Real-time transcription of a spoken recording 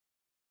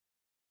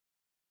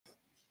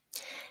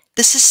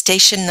This is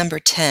station number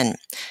 10,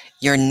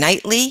 your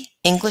nightly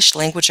English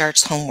language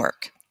arts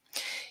homework.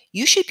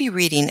 You should be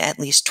reading at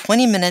least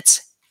 20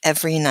 minutes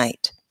every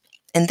night.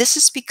 And this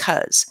is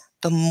because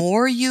the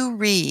more you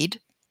read,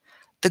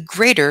 the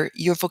greater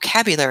your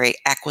vocabulary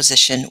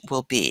acquisition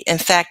will be. In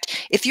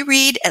fact, if you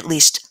read at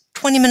least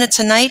 20 minutes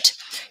a night,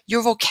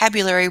 your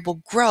vocabulary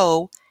will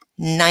grow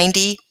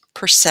 90%.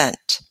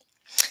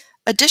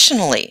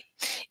 Additionally,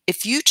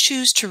 if you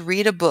choose to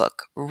read a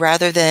book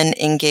rather than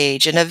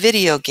engage in a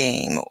video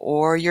game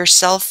or your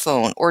cell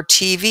phone or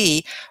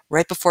TV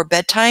right before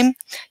bedtime,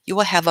 you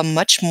will have a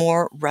much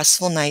more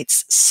restful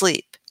night's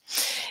sleep.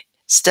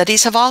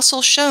 Studies have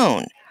also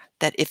shown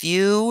that if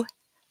you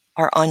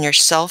are on your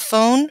cell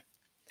phone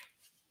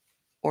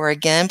or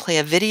again play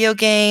a video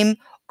game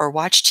or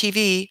watch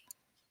TV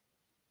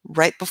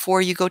right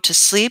before you go to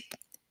sleep,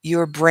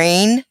 your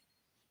brain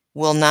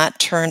will not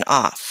turn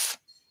off.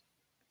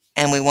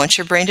 And we want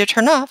your brain to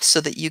turn off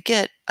so that you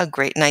get a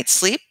great night's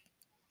sleep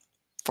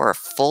for a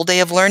full day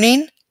of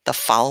learning the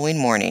following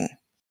morning.